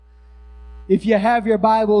If you have your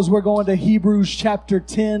Bibles, we're going to Hebrews chapter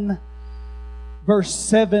 10, verse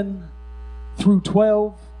 7 through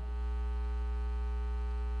 12.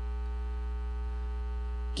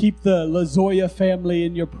 Keep the LaZoya family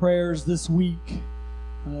in your prayers this week.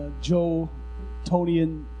 Joe, Tony,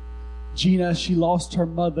 and Gina, she lost her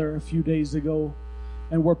mother a few days ago,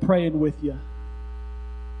 and we're praying with you.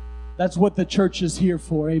 That's what the church is here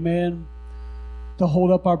for, amen? To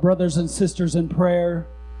hold up our brothers and sisters in prayer,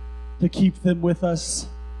 to keep them with us.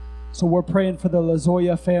 So we're praying for the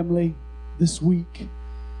LaZoya family this week.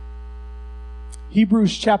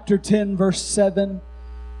 Hebrews chapter 10, verse 7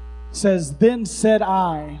 says, Then said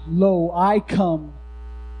I, Lo, I come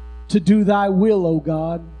to do thy will, O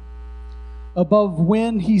God. Above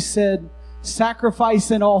when he said, Sacrifice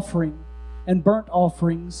and offering, and burnt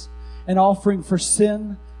offerings, and offering for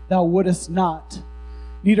sin, thou wouldest not,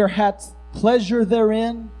 neither hadst pleasure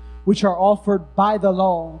therein, which are offered by the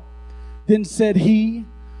law. Then said he,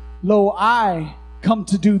 Lo, I come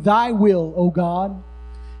to do thy will, O God.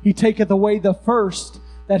 He taketh away the first,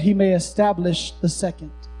 that he may establish the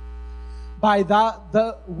second. By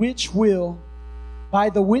the which will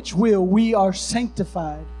we are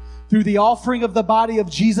sanctified through the offering of the body of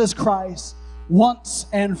Jesus Christ once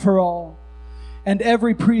and for all. And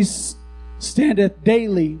every priest standeth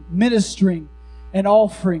daily ministering and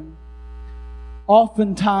offering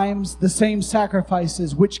oftentimes the same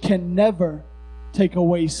sacrifices which can never take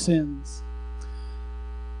away sins.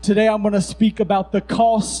 Today I'm going to speak about the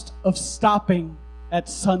cost of stopping at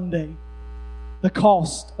Sunday. The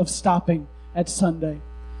cost of stopping at Sunday.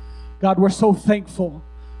 God, we're so thankful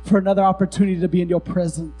for another opportunity to be in your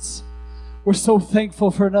presence. We're so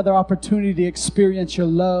thankful for another opportunity to experience your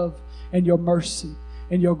love and your mercy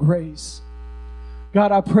and your grace.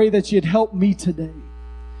 God, I pray that you'd help me today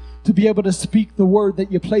to be able to speak the word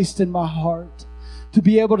that you placed in my heart, to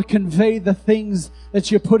be able to convey the things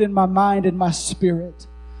that you put in my mind and my spirit.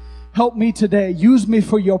 Help me today. Use me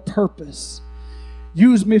for your purpose.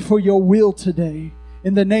 Use me for your will today.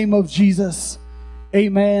 In the name of Jesus,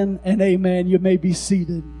 amen and amen. You may be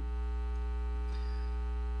seated.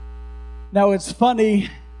 Now it's funny,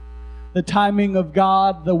 the timing of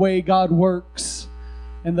God, the way God works,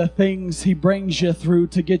 and the things He brings you through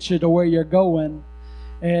to get you to where you're going.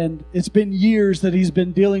 And it's been years that He's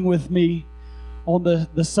been dealing with me on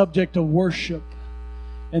the subject of worship.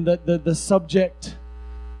 And the subject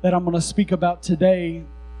that I'm going to speak about today,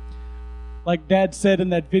 like Dad said in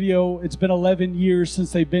that video, it's been 11 years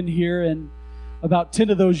since they've been here, and about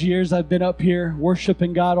 10 of those years I've been up here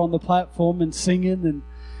worshiping God on the platform and singing and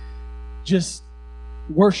just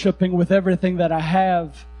worshiping with everything that I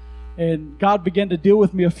have. And God began to deal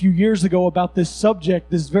with me a few years ago about this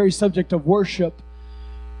subject, this very subject of worship,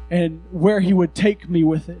 and where He would take me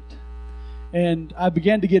with it. And I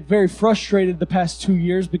began to get very frustrated the past 2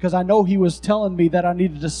 years because I know He was telling me that I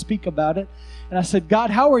needed to speak about it. And I said, God,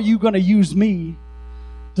 how are you going to use me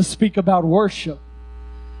to speak about worship?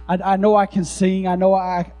 I know I can sing. I know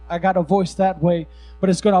I got a voice that way, but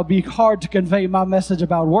it's going to be hard to convey my message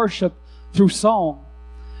about worship through song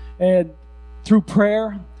and through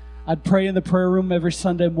prayer. I'd pray in the prayer room every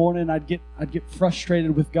Sunday morning. I'd get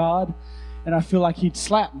frustrated with God, and I feel like He'd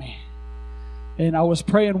slap me. And I was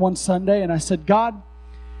praying one Sunday, and I said, God,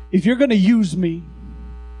 if you're going to use me,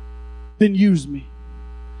 then use me.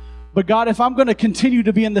 But God, if I'm going to continue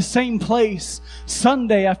to be in the same place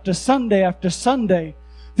Sunday after Sunday after Sunday,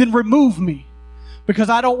 then remove me. Because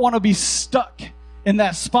I don't want to be stuck in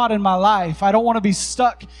that spot in my life. I don't want to be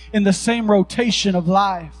stuck in the same rotation of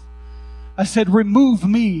life. I said, remove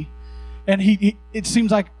me. And it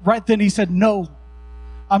seems like right then He said, no,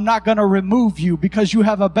 I'm not going to remove you because you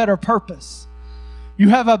have a better purpose. You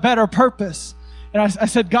have a better purpose. And I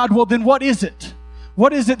said, God, well, then what is it?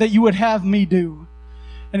 What is it that you would have me do?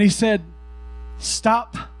 And He said,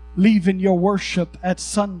 stop leaving your worship at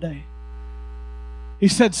Sunday. He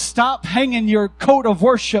said, stop hanging your coat of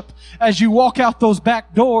worship as you walk out those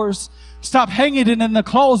back doors. Stop hanging it in the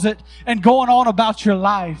closet and going on about your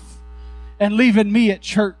life and leaving me at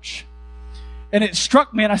church. And it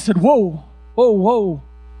struck me, and I said, whoa, whoa, whoa,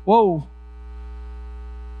 whoa.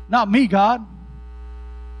 Not me, God.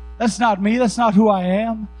 That's not me. That's not who I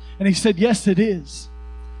am. And He said, yes, it is.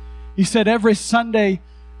 He said, every Sunday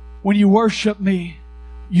when you worship me,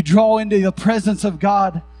 you draw into the presence of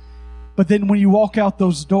God. But then when you walk out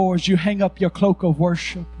those doors, you hang up your cloak of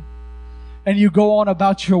worship. And you go on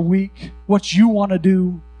about your week, what you want to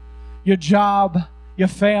do, your job, your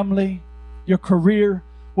family, your career,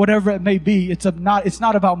 whatever it may be. It's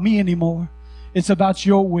not about me anymore. It's about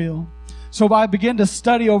your will. So I began to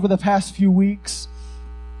study over the past few weeks.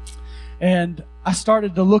 And I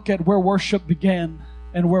started to look at where worship began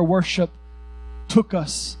and where worship took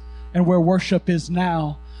us and where worship is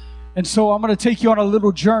now. And so I'm going to take you on a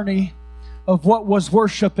little journey of what was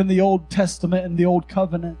worship in the Old Testament and the Old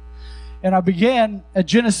Covenant. And I began at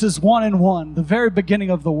Genesis 1:1, the very beginning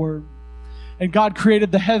of the Word. And God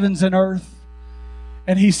created the heavens and earth.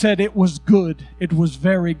 And He said it was good. It was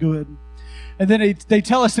very good. And then they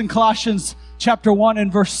tell us in Colossians chapter 1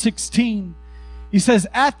 and verse 16, He says,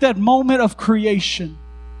 at that moment of creation,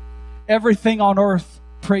 everything on earth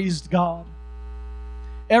praised God.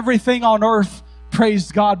 Everything on earth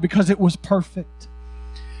praised God because it was perfect.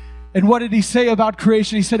 And what did He say about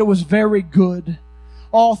creation? He said it was very good.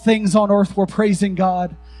 All things on earth were praising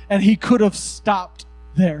God, and He could have stopped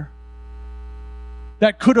there.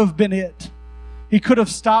 That could have been it. He could have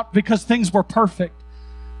stopped because things were perfect.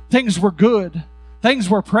 Things were good. Things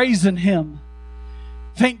were praising Him.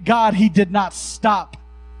 Thank God He did not stop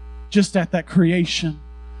just at that creation.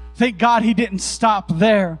 Thank God He didn't stop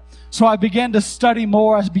there. So I began to study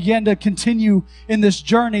more. I began to continue in this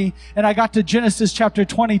journey. And I got to Genesis chapter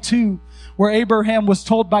 22, where Abraham was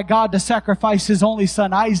told by God to sacrifice his only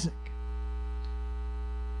son Isaac.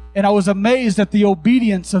 And I was amazed at the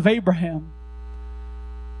obedience of Abraham.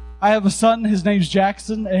 I have a son, his name's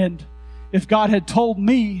Jackson, and if God had told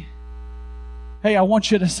me, hey, I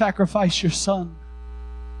want you to sacrifice your son.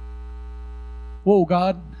 Whoa,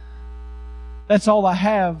 God, that's all I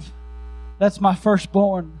have. That's my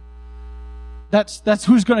firstborn. That's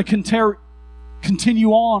who's going to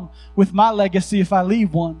continue on with my legacy if I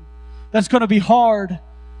leave one. That's going to be hard.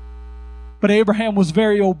 But Abraham was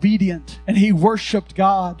very obedient, and he worshiped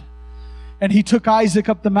God. And he took Isaac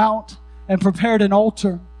up the mount and prepared an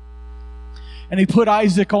altar. And he put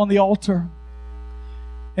Isaac on the altar.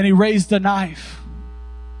 And he raised a knife.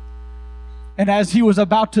 And as he was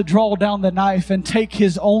about to draw down the knife and take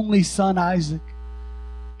his only son Isaac,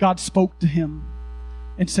 God spoke to him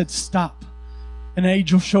and said, stop. An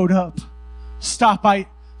angel showed up. Stop,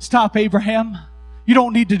 Abraham. You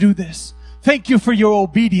don't need to do this. Thank you for your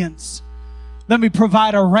obedience. Let me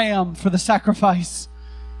provide a ram for the sacrifice.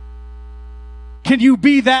 Can you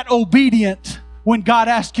be that obedient when God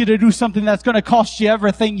asks you to do something that's going to cost you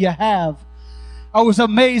everything you have? I was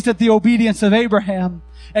amazed at the obedience of Abraham,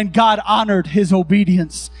 and God honored his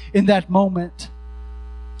obedience in that moment.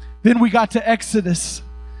 Then we got to Exodus,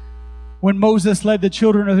 when Moses led the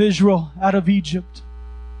children of Israel out of Egypt.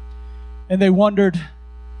 And they wandered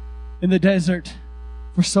in the desert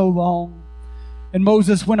for so long. And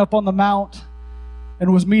Moses went up on the mount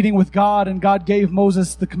and was meeting with God, and God gave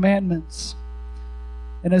Moses the commandments.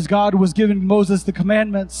 And as God was giving Moses the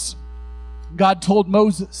commandments, God told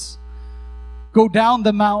Moses, go down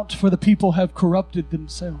the mount, for the people have corrupted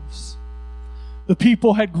themselves. The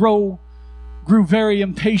people had grew very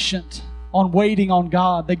impatient on waiting on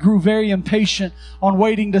God. They grew very impatient on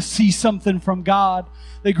waiting to see something from God.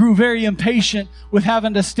 They grew very impatient with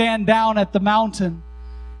having to stand down at the mountain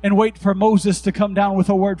and wait for Moses to come down with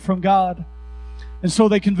a word from God. And so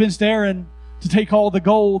they convinced Aaron to take all the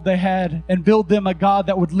gold they had and build them a god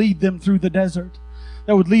that would lead them through the desert,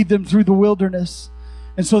 that would lead them through the wilderness.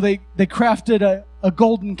 And so they crafted a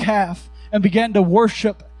golden calf and began to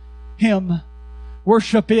worship him,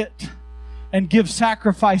 worship it, and give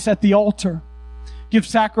sacrifice at the altar. Give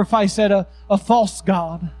sacrifice at a false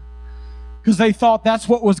god. Because they thought that's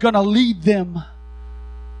what was going to lead them.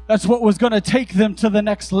 That's what was going to take them to the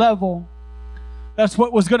next level. That's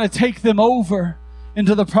what was going to take them over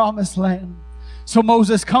into the promised land. So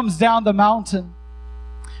Moses comes down the mountain,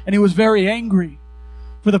 and he was very angry,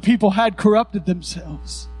 for the people had corrupted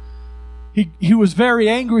themselves. He was very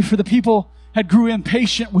angry, for the people had grew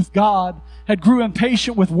impatient with God, had grew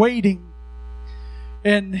impatient with waiting.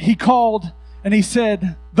 And he called and he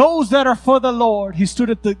said, those that are for the Lord, he stood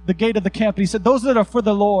at the gate of the camp and he said, those that are for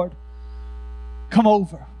the Lord, come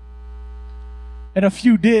over. And a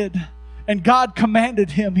few did. And God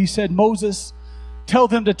commanded him, he said, Moses, tell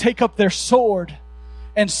them to take up their sword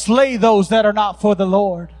and slay those that are not for the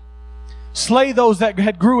Lord. Slay those that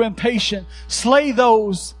had grew impatient. Slay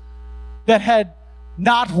those that had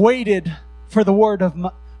not waited for the word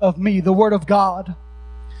of me, the word of God.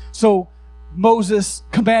 So Moses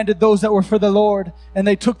commanded those that were for the Lord, and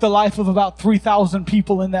they took the life of about 3,000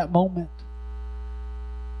 people in that moment.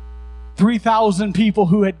 3,000 people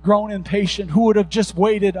who had grown impatient, who would have just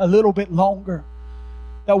waited a little bit longer.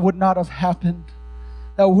 That would not have happened.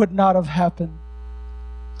 That would not have happened.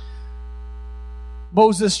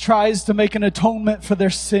 Moses tries to make an atonement for their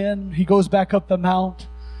sin. He goes back up the mount.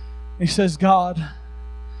 He says, God,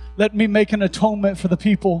 let me make an atonement for the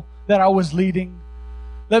people that I was leading.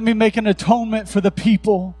 Let me make an atonement for the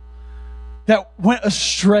people that went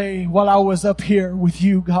astray while I was up here with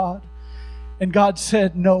you, God. And God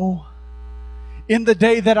said, no. In the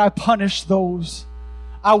day that I punish those,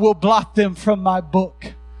 I will blot them from my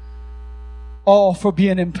book. All for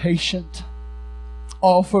being impatient.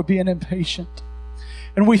 All for being impatient.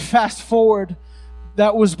 And we fast forward.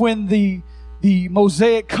 That was when the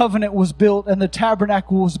Mosaic covenant was built and the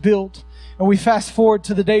tabernacle was built. And we fast forward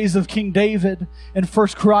to the days of King David in 1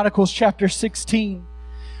 Chronicles chapter 16.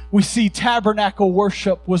 We see tabernacle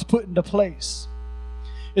worship was put into place.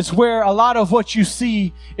 It's where a lot of what you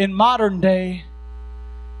see in modern day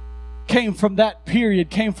came from that period,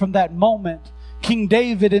 came from that moment. King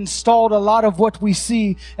David installed a lot of what we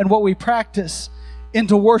see and what we practice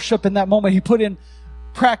into worship in that moment. He put in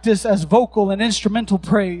practice as vocal and instrumental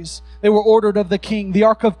praise. They were ordered of the king. The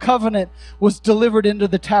Ark of Covenant was delivered into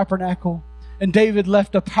the tabernacle, and David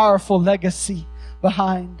left a powerful legacy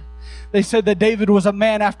behind. They said that David was a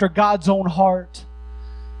man after God's own heart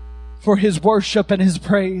for his worship and his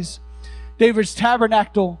praise. David's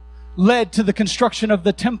tabernacle led to the construction of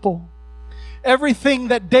the temple. Everything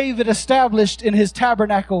that David established in his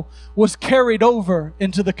tabernacle was carried over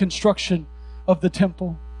into the construction of the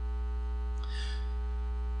temple.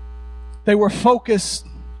 They were focused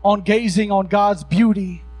on gazing on God's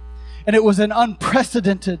beauty, and it was an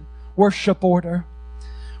unprecedented worship order.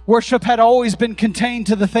 Worship had always been contained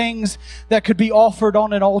to the things that could be offered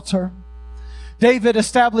on an altar. David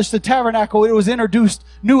established the tabernacle. It was introduced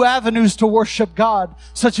new avenues to worship God,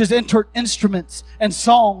 such as instruments and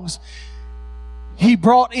songs. He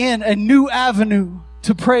brought in a new avenue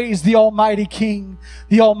to praise the Almighty King,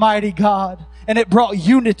 the Almighty God, and it brought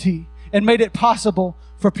unity and made it possible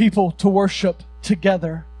for people to worship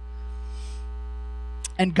together.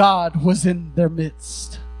 And God was in their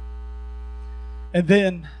midst. And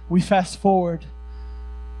then we fast forward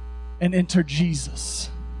and enter Jesus.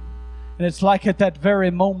 And it's like at that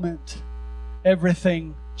very moment,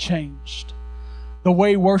 everything changed. The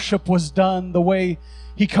way worship was done, the way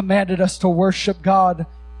He commanded us to worship God,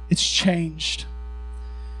 it's changed.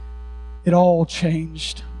 It all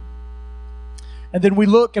changed. And then we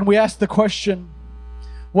look and we ask the question,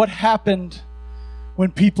 what happened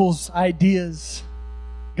when people's ideas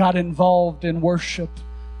got involved in worship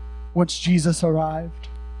once Jesus arrived?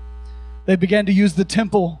 They began to use the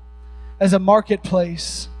temple as a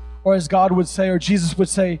marketplace, or as God would say, or Jesus would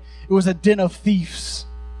say, it was a den of thieves.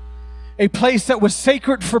 A place that was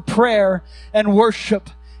sacred for prayer and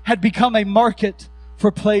worship had become a market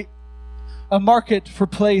for place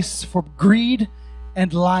for greed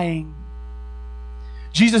and lying.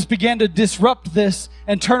 Jesus began to disrupt this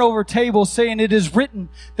and turn over tables, saying, it is written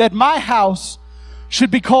that my house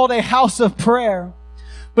should be called a house of prayer,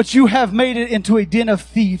 but you have made it into a den of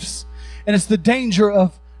thieves. And it's the danger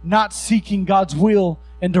of not seeking God's will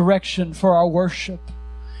and direction for our worship.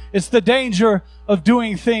 It's the danger of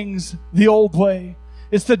doing things the old way.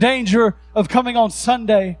 It's the danger of coming on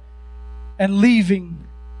Sunday and leaving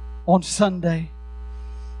on Sunday.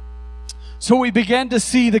 So we began to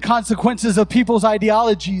see the consequences of people's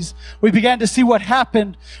ideologies. We began to see what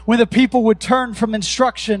happened when the people would turn from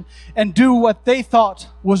instruction and do what they thought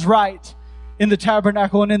was right in the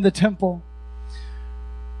tabernacle and in the temple.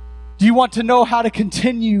 Do you want to know how to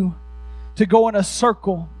continue to go in a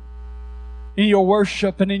circle in your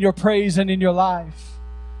worship and in your praise and in your life?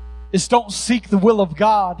 It's don't seek the will of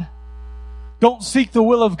God. Don't seek the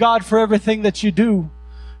will of God for everything that you do.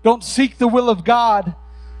 Don't seek the will of God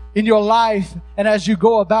in your life and as you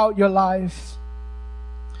go about your life.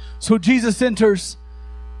 So Jesus enters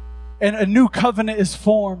and a new covenant is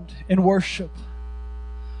formed in worship.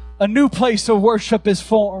 A new place of worship is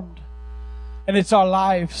formed, and it's our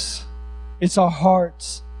lives. It's our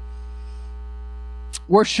hearts.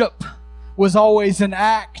 Worship was always an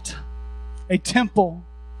act, a temple,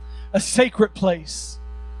 a sacred place,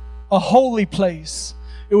 a holy place.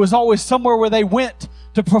 It was always somewhere where they went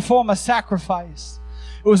to perform a sacrifice.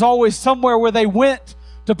 It was always somewhere where they went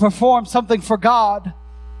to perform something for God.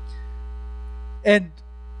 And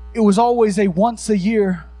it was always a once a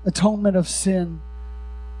year atonement of sin,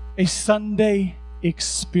 a Sunday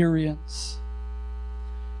experience.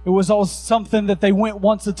 It was all something that they went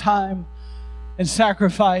once a time and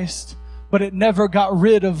sacrificed, but it never got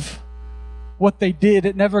rid of what they did.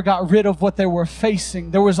 It never got rid of what they were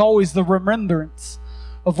facing. There was always the remembrance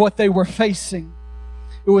of what they were facing.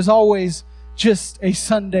 It was always just a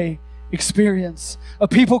Sunday experience. A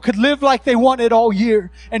people could live like they wanted all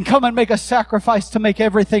year and come and make a sacrifice to make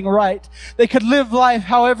everything right. They could live life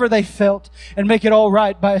however they felt and make it all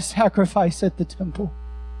right by a sacrifice at the temple.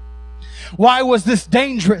 Why was this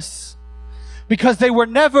dangerous? Because they were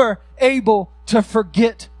never able to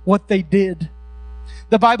forget what they did.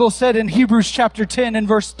 The Bible said in Hebrews chapter 10 and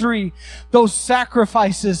verse 3, those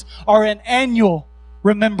sacrifices are an annual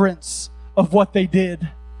remembrance of what they did.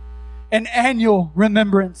 An annual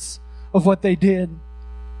remembrance of what they did.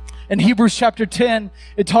 In Hebrews chapter 10,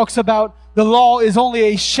 it talks about the law is only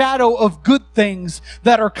a shadow of good things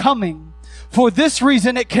that are coming. For this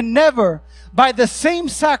reason, it can never, by the same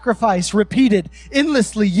sacrifice repeated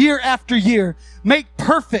endlessly year after year, make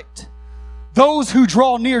perfect those who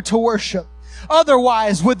draw near to worship.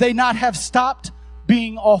 Otherwise, would they not have stopped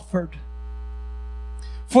being offered?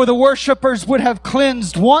 For the worshipers would have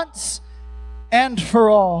cleansed once and for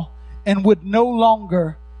all, and would no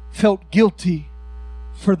longer felt guilty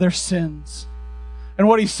for their sins. And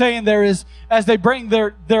what he's saying there is, as they bring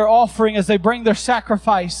their offering, as they bring their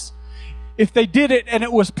sacrifice, if they did it and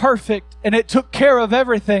it was perfect and it took care of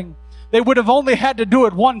everything, they would have only had to do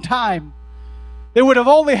it one time. They would have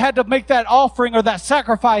only had to make that offering or that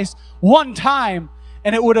sacrifice one time,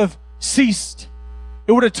 and it would have ceased.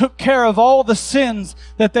 It would have took care of all the sins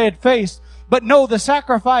that they had faced. But no, the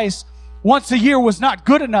sacrifice once a year was not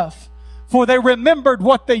good enough, for they remembered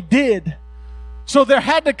what they did. So there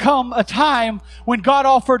had to come a time when God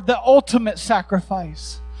offered the ultimate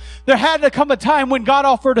sacrifice. There had to come a time when God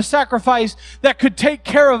offered a sacrifice that could take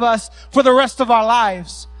care of us for the rest of our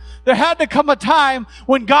lives. There had to come a time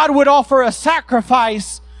when God would offer a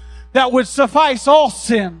sacrifice that would suffice all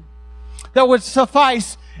sin, that would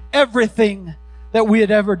suffice everything that we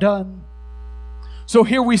had ever done. So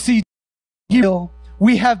here we see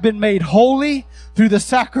we have been made holy through the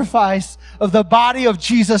sacrifice of the body of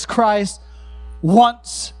Jesus Christ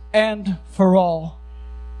once and for all.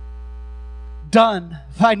 Done,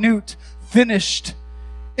 minute, finished.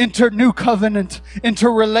 Enter new covenant,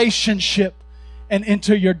 enter relationship, and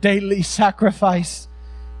enter your daily sacrifice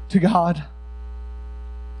to God.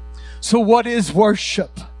 So what is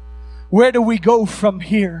worship? Where do we go from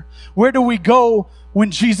here? Where do we go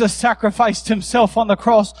when Jesus sacrificed himself on the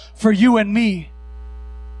cross for you and me?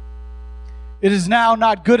 It is now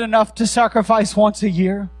not good enough to sacrifice once a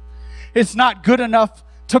year. It's not good enough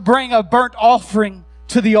to bring a burnt offering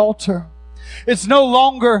to the altar. It's no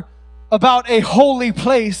longer about a holy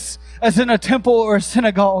place as in a temple or a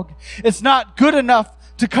synagogue. It's not good enough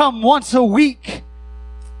to come once a week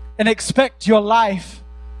and expect your life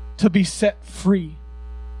to be set free.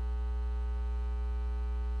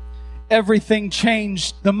 Everything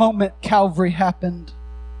changed the moment Calvary happened.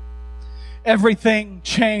 Everything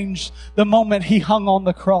changed the moment he hung on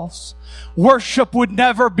the cross. Worship would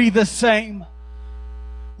never be the same.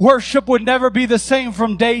 Worship would never be the same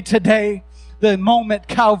from day to day. The moment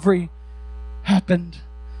Calvary happened,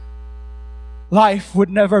 life would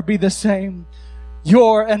never be the same.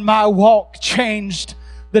 Your and my walk changed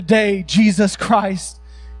the day Jesus Christ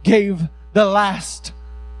gave the last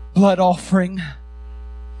blood offering.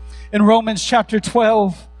 In Romans chapter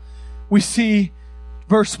 12, we see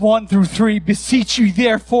verse 1 through 3, beseech you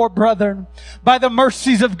therefore, brethren, by the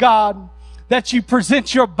mercies of God, that you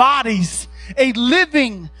present your bodies a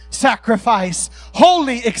living sacrifice,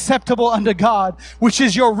 wholly acceptable unto God, which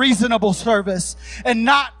is your reasonable service. And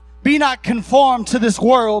be not conformed to this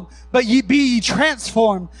world, but be ye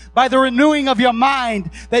transformed by the renewing of your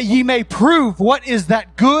mind, that ye may prove what is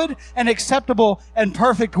that good and acceptable and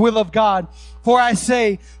perfect will of God. For I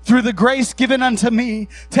say, through the grace given unto me,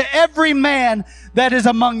 to every man that is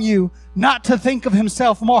among you, not to think of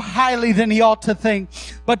himself more highly than he ought to think,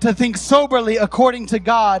 but to think soberly according to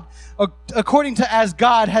God, according to as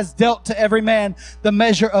God has dealt to every man the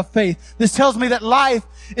measure of faith. This tells me that life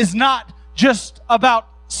is not just about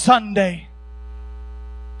Sunday.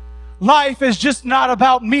 Life is just not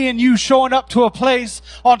about me and you showing up to a place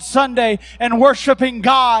on Sunday and worshiping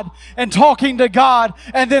God and talking to God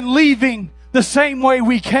and then leaving the same way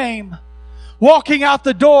we came. Walking out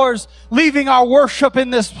the doors, leaving our worship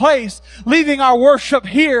in this place, leaving our worship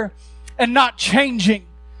here and not changing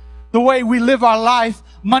the way we live our life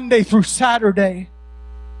Monday through Saturday.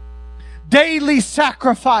 Daily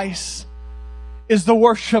sacrifice is the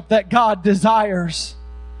worship that God desires.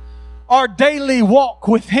 Our daily walk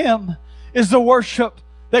with Him is the worship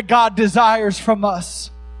that God desires from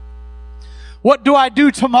us. What do I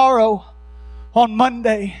do tomorrow on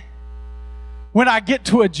Monday when I get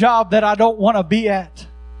to a job that I don't want to be at?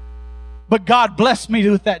 But God blessed me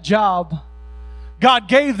with that job. God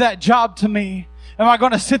gave that job to me. Am I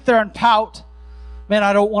going to sit there and pout? Man,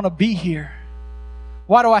 I don't want to be here.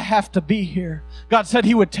 Why do I have to be here? God said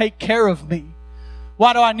He would take care of me.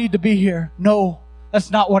 Why do I need to be here? No, that's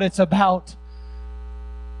not what it's about.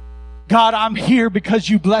 God, I'm here because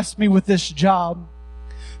you blessed me with this job.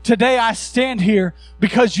 Today I stand here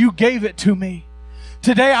because you gave it to me.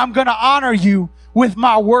 Today I'm going to honor you with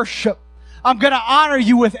my worship. I'm going to honor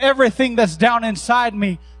you with everything that's down inside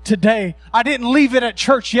me today. I didn't leave it at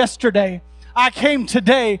church yesterday. I came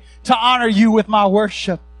today to honor you with my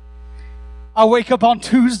worship. I wake up on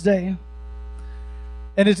Tuesday,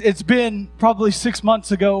 and it's been probably 6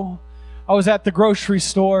 months ago. I was at the grocery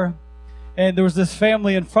store, and there was this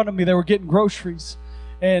family in front of me. They were getting groceries,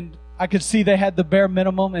 and I could see they had the bare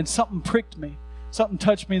minimum, and something pricked me. Something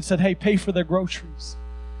touched me and said, hey, pay for their groceries.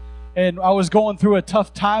 And I was going through a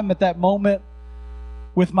tough time at that moment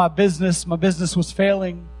with my business. My business was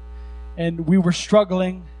failing, and we were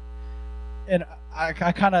struggling. And I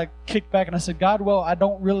kind of kicked back and I said, God, well, I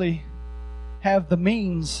don't really have the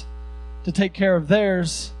means to take care of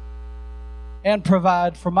theirs and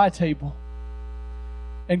provide for my table.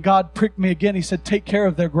 And God pricked me again. He said, take care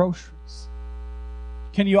of their groceries.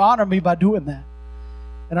 Can you honor me by doing that?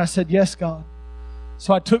 And I said, yes, God.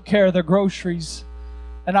 So I took care of their groceries.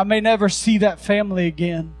 And I may never see that family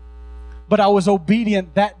again, but I was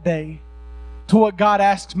obedient that day to what God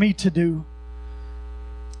asked me to do.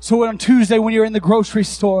 So on Tuesday, when you're in the grocery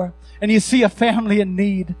store and you see a family in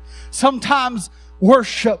need, sometimes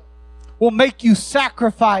worship will make you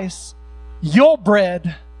sacrifice your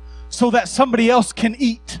bread so that somebody else can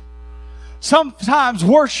eat. Sometimes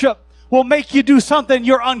worship will make you do something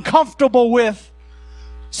you're uncomfortable with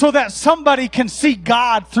so that somebody can see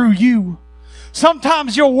God through you.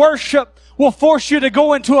 Sometimes your worship will force you to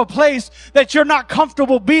go into a place that you're not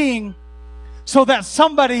comfortable being so that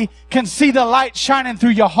somebody can see the light shining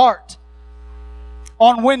through your heart.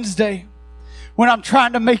 On Wednesday, when I'm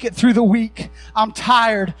trying to make it through the week, I'm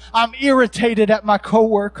tired, I'm irritated at my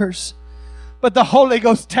coworkers, but the Holy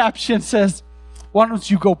Ghost taps you and says, why don't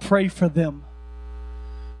you go pray for them?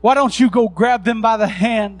 Why don't you go grab them by the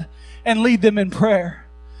hand and lead them in prayer?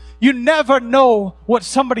 You never know what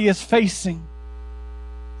somebody is facing.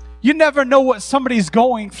 You never know what somebody's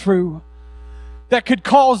going through that could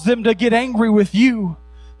cause them to get angry with you,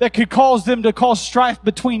 that could cause them to cause strife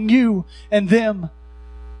between you and them.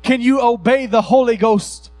 Can you obey the Holy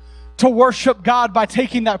Ghost to worship God by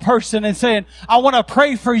taking that person and saying, I want to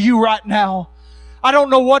pray for you right now. I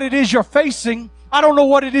don't know what it is you're facing. I don't know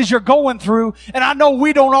what it is you're going through. And I know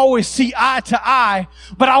we don't always see eye to eye,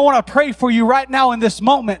 but I want to pray for you right now in this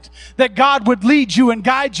moment that God would lead you and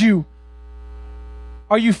guide you.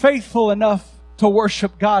 Are you faithful enough to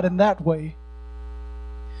worship God in that way?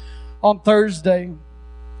 On Thursday,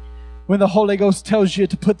 when the Holy Ghost tells you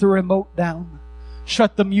to put the remote down,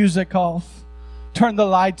 shut the music off, turn the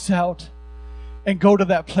lights out, and go to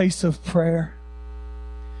that place of prayer.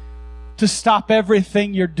 To stop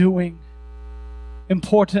everything you're doing,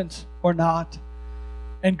 important or not,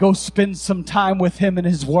 and go spend some time with Him in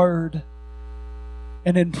His Word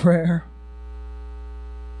and in prayer.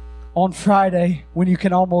 On Friday, when you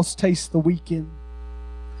can almost taste the weekend,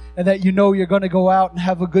 and that you know you're going to go out and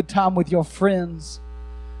have a good time with your friends,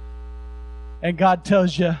 and God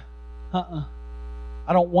tells you,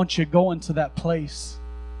 I don't want you going to that place.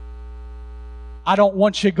 I don't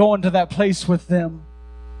want you going to that place with them.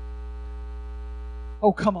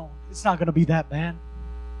 Oh, come on. It's not going to be that bad.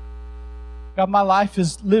 God, my life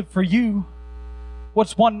is lived for you.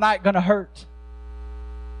 What's one night going to hurt?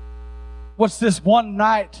 What's this one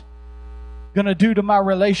night going to do to my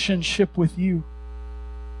relationship with you?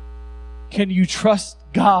 Can you trust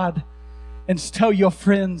God and tell your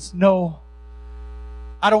friends, no,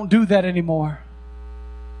 I don't do that anymore.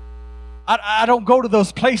 I don't go to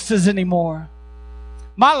those places anymore.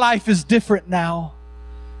 My life is different now.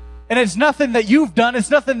 And it's nothing that you've done. It's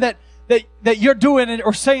nothing that you're doing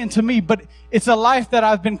or saying to me, but it's a life that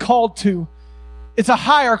I've been called to. It's a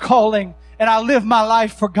higher calling, and I live my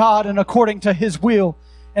life for God and according to His will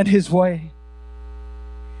and His way.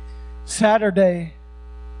 Saturday,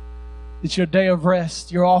 it's your day of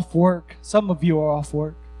rest. You're off work. Some of you are off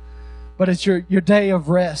work, but it's your day of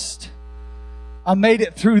rest. I made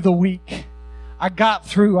it through the week. I got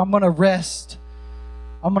through. I'm going to rest.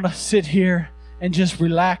 I'm going to sit here and just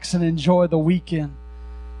relax and enjoy the weekend.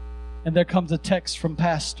 And there comes a text from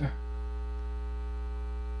Pastor.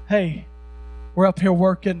 Hey, we're up here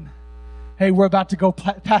working. Hey, we're about to go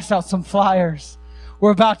pass out some flyers. We're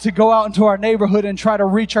about to go out into our neighborhood and try to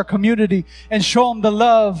reach our community and show them the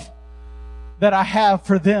love that I have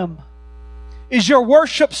for them. Is your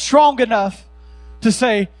worship strong enough to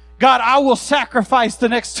say, God, I will sacrifice the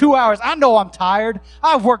next 2 hours. I know I'm tired.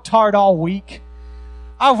 I've worked hard all week.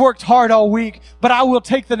 But I will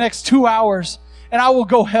take the next 2 hours and I will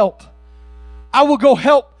go help. I will go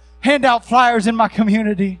help hand out flyers in my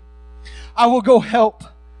community. I will go help.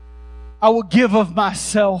 I will give of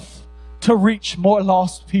myself to reach more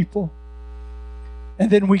lost people. And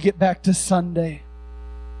then we get back to Sunday.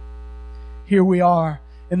 Here we are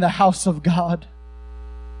in the house of God.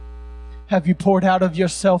 Have you poured out of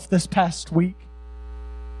yourself this past week?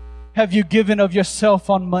 Have you given of yourself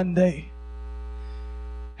on Monday?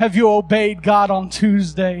 Have you obeyed God on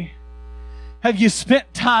Tuesday? Have you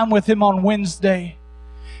spent time with Him on Wednesday?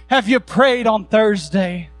 Have you prayed on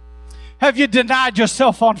Thursday? Have you denied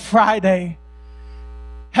yourself on Friday?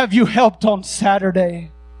 Have you helped on Saturday?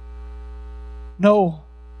 No.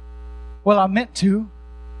 Well, I meant to.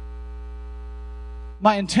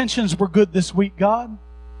 My intentions were good this week, God.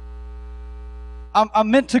 I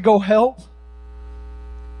meant to go help.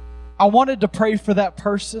 I wanted to pray for that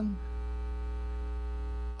person.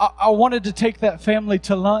 I wanted to take that family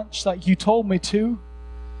to lunch like you told me to.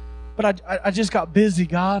 But I just got busy,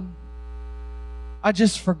 God. I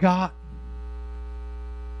just forgot.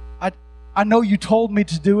 I know you told me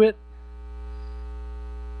to do it.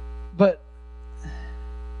 But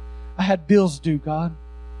I had bills due, God.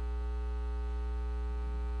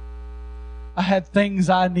 I had things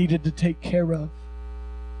I needed to take care of.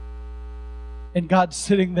 And God's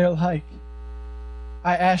sitting there like,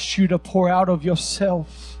 I asked you to pour out of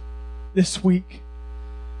yourself this week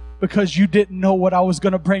because you didn't know what I was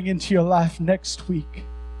going to bring into your life next week.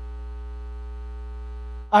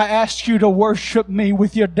 I asked you to worship me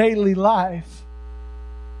with your daily life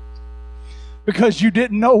because you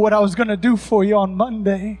didn't know what I was going to do for you on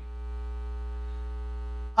Monday.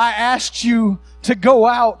 I asked you to go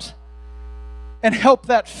out and help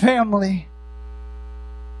that family.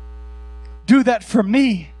 Do that for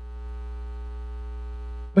me.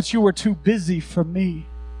 But you were too busy for me.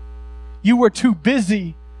 You were too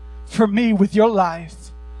busy for me with your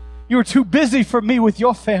life. You were too busy for me with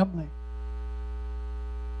your family.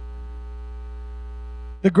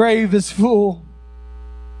 The grave is full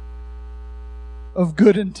of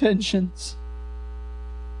good intentions.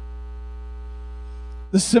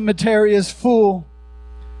 The cemetery is full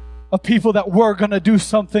of people that were going to do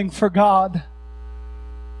something for God.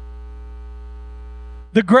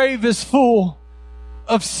 The grave is full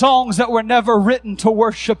of songs that were never written to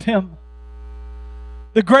worship Him.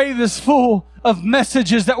 The grave is full of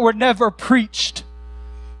messages that were never preached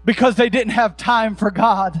because they didn't have time for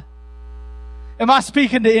God. Am I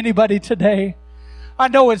speaking to anybody today? I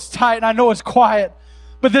know it's tight and I know it's quiet,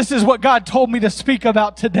 but this is what God told me to speak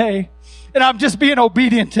about today. And I'm just being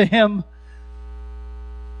obedient to Him.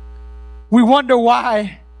 We wonder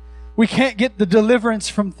why we can't get the deliverance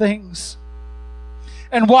from things.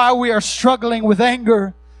 And why we are struggling with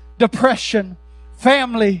anger, depression,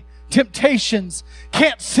 family, temptations,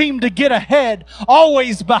 can't seem to get ahead,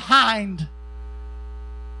 always behind.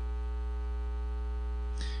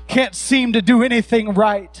 Can't seem to do anything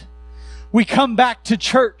right. We come back to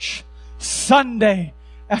church Sunday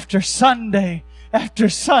after Sunday after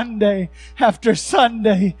Sunday after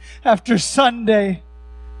Sunday after Sunday.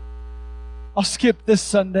 I'll skip this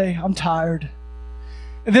Sunday. I'm tired.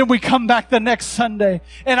 And then we come back the next Sunday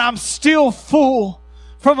and I'm still full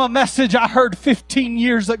from a message I heard 15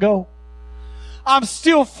 years ago. I'm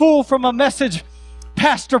still full from a message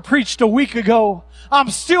Pastor preached a week ago. I'm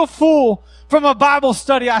still full from a Bible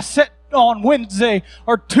study I sat on Wednesday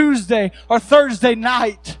or Tuesday or Thursday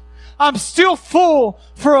night. I'm still full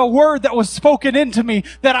for a word that was spoken into me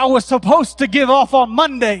that I was supposed to give off on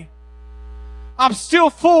Monday. I'm still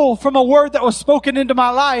full from a word that was spoken into my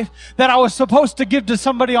life that I was supposed to give to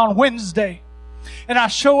somebody on Wednesday. And I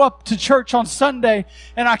show up to church on Sunday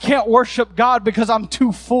and I can't worship God because I'm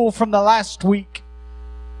too full from the last week.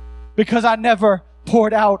 Because I never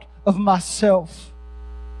poured out of myself.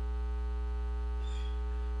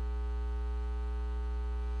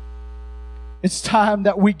 It's time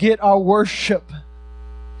that we get our worship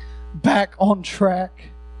back on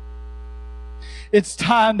track. It's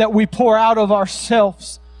time that we pour out of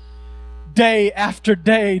ourselves day after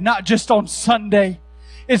day, not just on Sunday.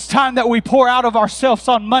 It's time that we pour out of ourselves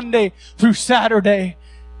on Monday through Saturday.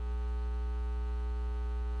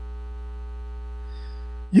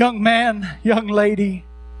 Young man, young lady,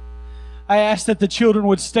 I ask that the children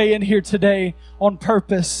would stay in here today on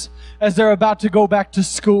purpose as they're about to go back to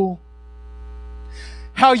school.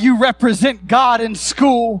 How you represent God in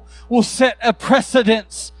school will set a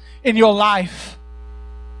precedence in your life.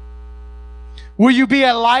 Will you be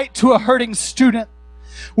a light to a hurting student?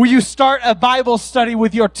 Will you start a Bible study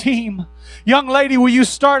with your team? Young lady, will you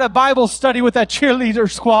start a Bible study with a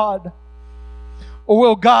cheerleader squad? Or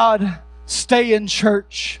will God stay in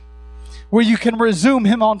church where you can resume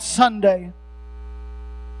Him on Sunday?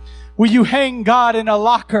 Will you hang God in a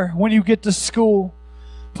locker when you get to school?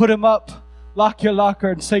 Put Him up, lock your locker,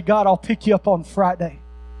 and say, God, I'll pick you up on Friday.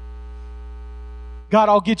 God,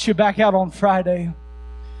 I'll get you back out on Friday.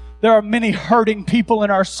 There are many hurting people in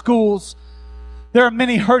our schools. There are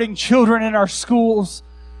many hurting children in our schools.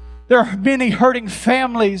 There are many hurting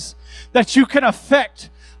families that you can affect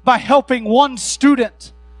by helping one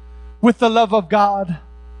student with the love of God.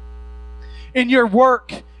 In your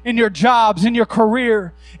work, in your jobs, in your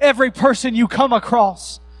career, every person you come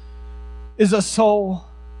across is a soul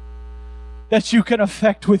that you can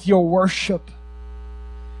affect with your worship.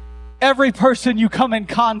 Every person you come in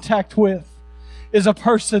contact with is a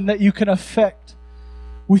person that you can affect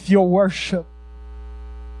with your worship.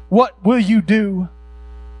 What will you do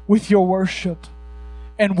with your worship?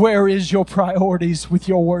 And where is your priorities with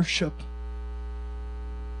your worship?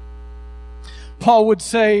 Paul would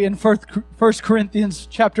say in 1 Corinthians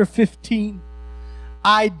chapter 15,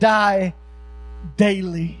 I die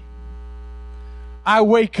daily. I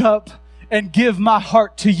wake up and give my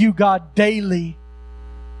heart to you, God, daily.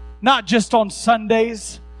 Not just on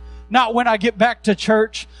Sundays, not when I get back to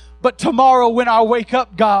church, but tomorrow when I wake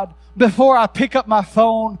up, God, before I pick up my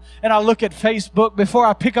phone and I look at Facebook, before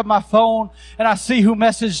I pick up my phone and I see who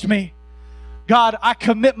messaged me. God, I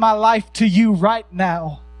commit my life to you right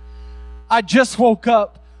now. I just woke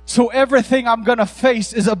up, so everything I'm going to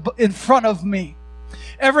face is in front of me.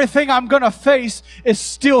 Everything I'm going to face is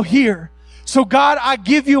still here. So God, I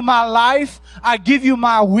give you my life, I give you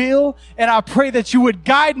my will, and I pray that you would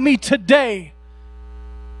guide me today.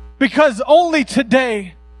 Because only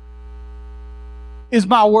today is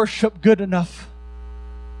my worship good enough.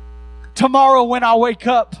 Tomorrow when I wake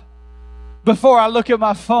up, before I look at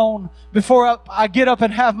my phone, before I get up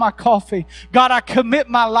and have my coffee, God, I commit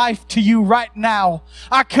my life to you right now.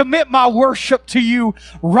 I commit my worship to you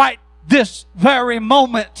right this very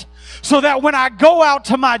moment. So that when I go out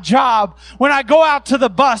to my job, when I go out to the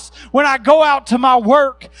bus, when I go out to my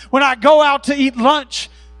work, when I go out to eat lunch,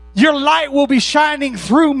 your light will be shining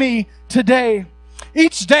through me today.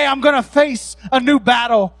 Each day I'm going to face a new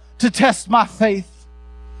battle to test my faith.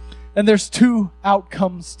 And there's two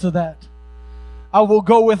outcomes to that. I will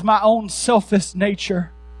go with my own selfish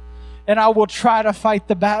nature and I will try to fight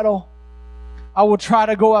the battle. I will try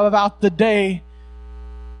to go about the day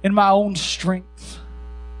in my own strength,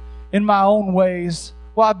 in my own ways.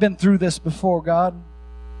 Well, I've been through this before, God.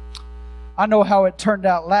 I know how it turned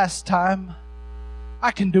out last time.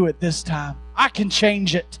 I can do it this time. I can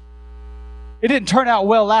change it. It didn't turn out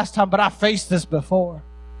well last time, but I faced this before.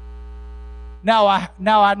 Now I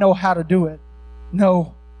know how to do it.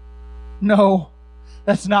 No,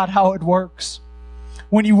 that's not how it works.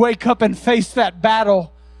 When you wake up and face that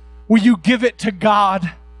battle, will you give it to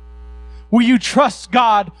God? Will you trust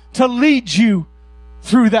God to lead you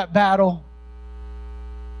through that battle?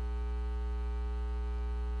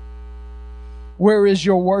 Where is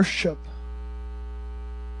your worship?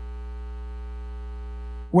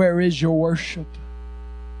 Where is your worship?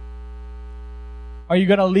 Are you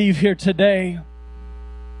going to leave here today?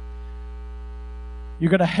 You're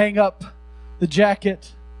going to hang up the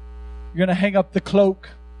jacket. You're going to hang up the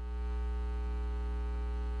cloak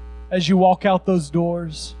as you walk out those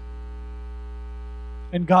doors.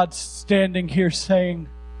 And God's standing here saying,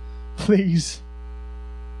 please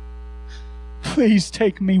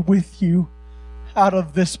take me with you out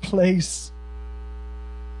of this place.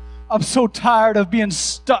 I'm so tired of being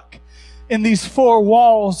stuck in these four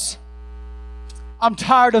walls. I'm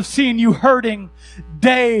tired of seeing you hurting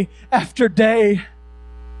day after day.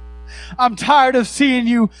 I'm tired of seeing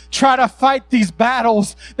you try to fight these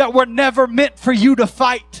battles that were never meant for you to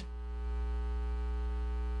fight.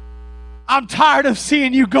 I'm tired of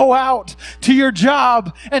seeing you go out to your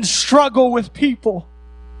job and struggle with people.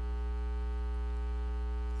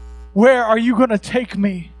 Where are you going to take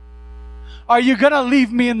me? Are you going to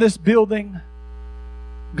leave me in this building?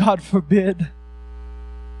 God forbid.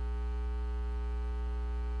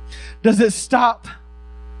 Does it stop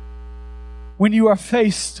when you are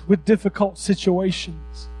faced with difficult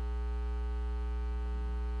situations?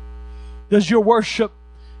 Does your worship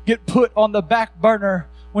get put on the back burner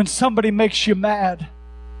when somebody makes you mad?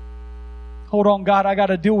 Hold on, God, I got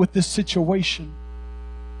to deal with this situation.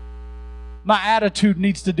 My attitude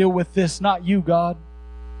needs to deal with this, not you, God.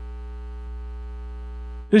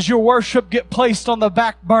 Does your worship get placed on the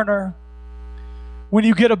back burner when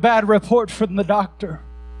you get a bad report from the doctor?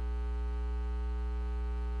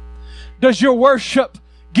 Does your worship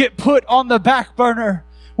get put on the back burner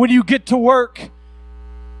when you get to work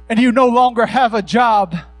and you no longer have a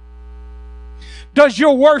job? Does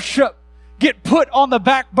your worship get put on the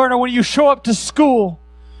back burner when you show up to school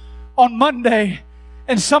on Monday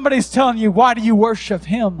and somebody's telling you, why do you worship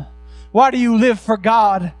Him? Why do you live for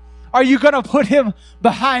God? Are you going to put him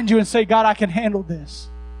behind you and say, God, I can handle this?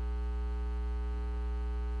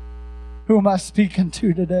 Who am I speaking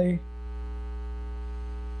to today?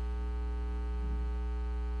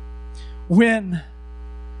 When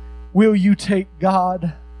will you take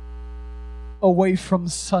God away from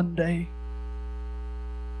Sunday?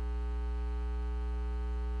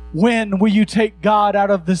 When will you take God out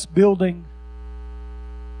of this building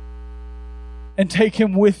and take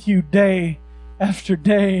him with you day after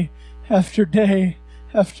day after day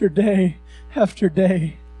after day after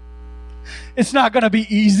day? It's not going to be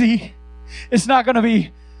easy. It's not going to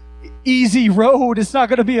be easy road. It's not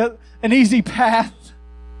going to be an easy path.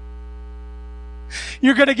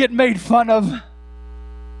 You're going to get made fun of.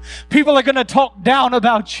 People are going to talk down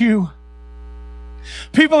about you.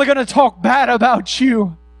 People are going to talk bad about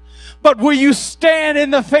you. But will you stand in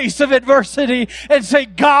the face of adversity and say,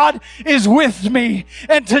 God is with me,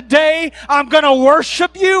 and today I'm going to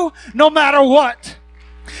worship you no matter what.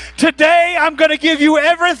 Today I'm going to give you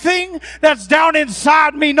everything that's down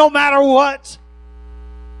inside me no matter what.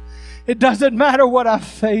 It doesn't matter what I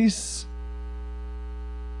face.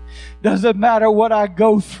 Doesn't matter what I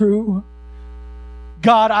go through.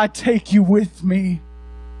 God, I take you with me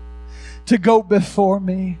to go before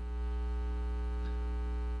me.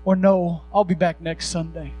 Or no, I'll be back next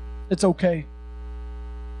Sunday. It's okay.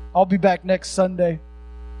 I'll be back next Sunday.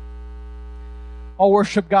 I'll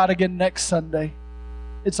worship God again next Sunday.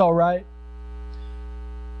 It's all right.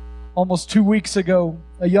 Almost 2 weeks ago,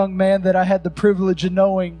 a young man that I had the privilege of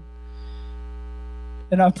knowing,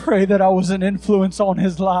 and I pray that I was an influence on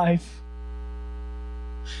his life.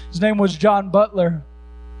 His name was John Butler.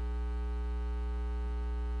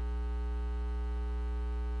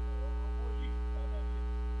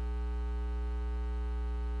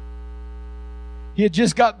 He had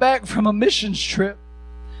just got back from a missions trip,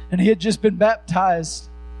 and he had just been baptized.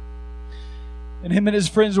 And him and his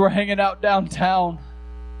friends were hanging out downtown,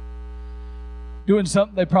 doing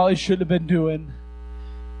something they probably shouldn't have been doing.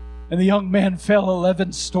 And the young man fell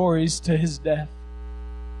 11 stories to his death.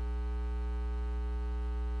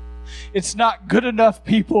 It's not good enough,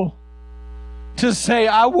 people, to say,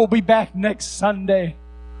 I will be back next Sunday.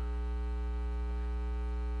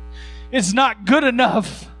 It's not good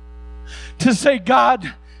enough to say,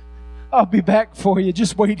 God, I'll be back for you.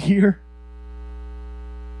 Just wait here.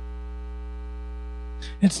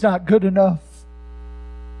 It's not good enough.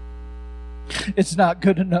 It's not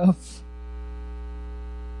good enough.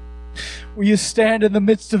 Will you stand in the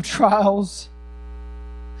midst of trials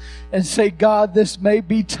and say, God, this may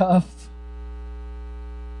be tough.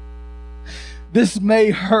 This may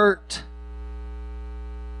hurt.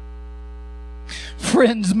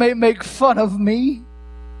 Friends may make fun of me.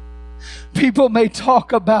 People may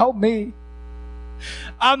talk about me.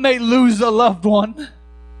 I may lose a loved one.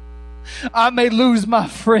 I may lose my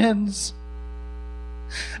friends.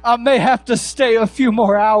 I may have to stay a few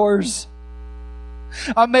more hours.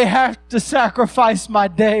 I may have to sacrifice my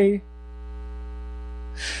day.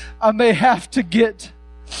 I may have to get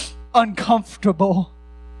uncomfortable.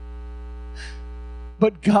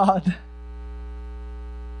 But God,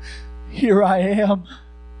 here I am.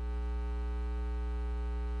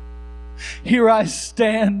 Here I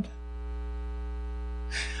stand.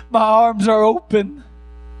 My arms are open.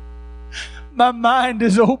 My mind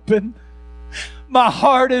is open. My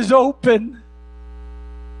heart is open.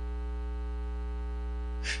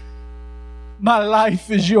 My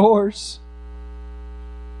life is yours.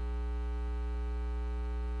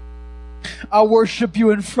 I worship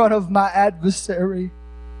you in front of my adversary.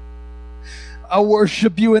 I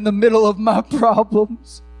worship you in the middle of my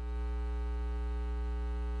problems.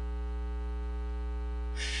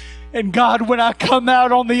 And God, when I come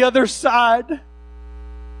out on the other side,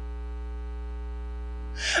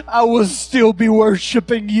 I will still be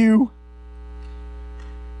worshiping you.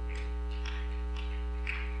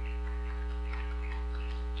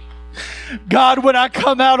 God, when I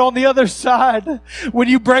come out on the other side, when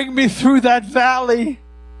you bring me through that valley,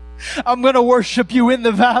 I'm going to worship you in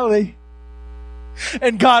the valley.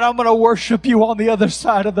 And God, I'm going to worship you on the other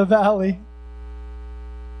side of the valley.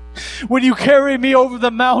 When you carry me over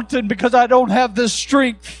the mountain because I don't have the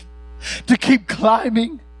strength to keep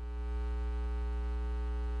climbing,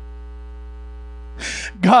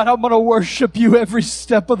 God, I'm going to worship you every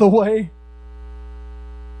step of the way.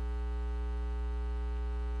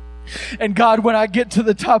 And God, when I get to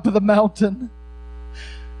the top of the mountain,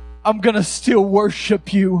 I'm going to still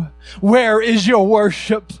worship you. Where is your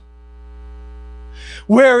worship?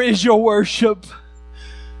 Where is your worship?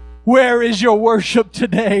 Where is your worship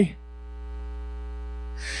today?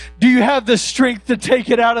 Do you have the strength to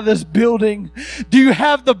take it out of this building? Do you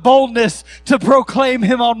have the boldness to proclaim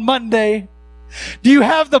Him on Monday? Do you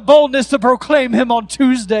have the boldness to proclaim Him on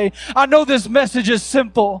Tuesday? I know this message is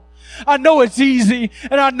simple. I know it's easy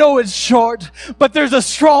and I know it's short, but there's a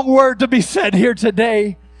strong word to be said here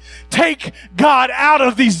today. Take God out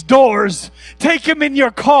of these doors. Take Him in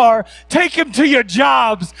your car. Take Him to your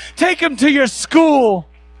jobs. Take Him to your school.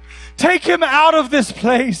 Take Him out of this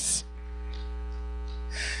place.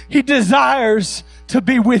 He desires to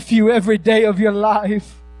be with you every day of your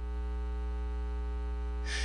life.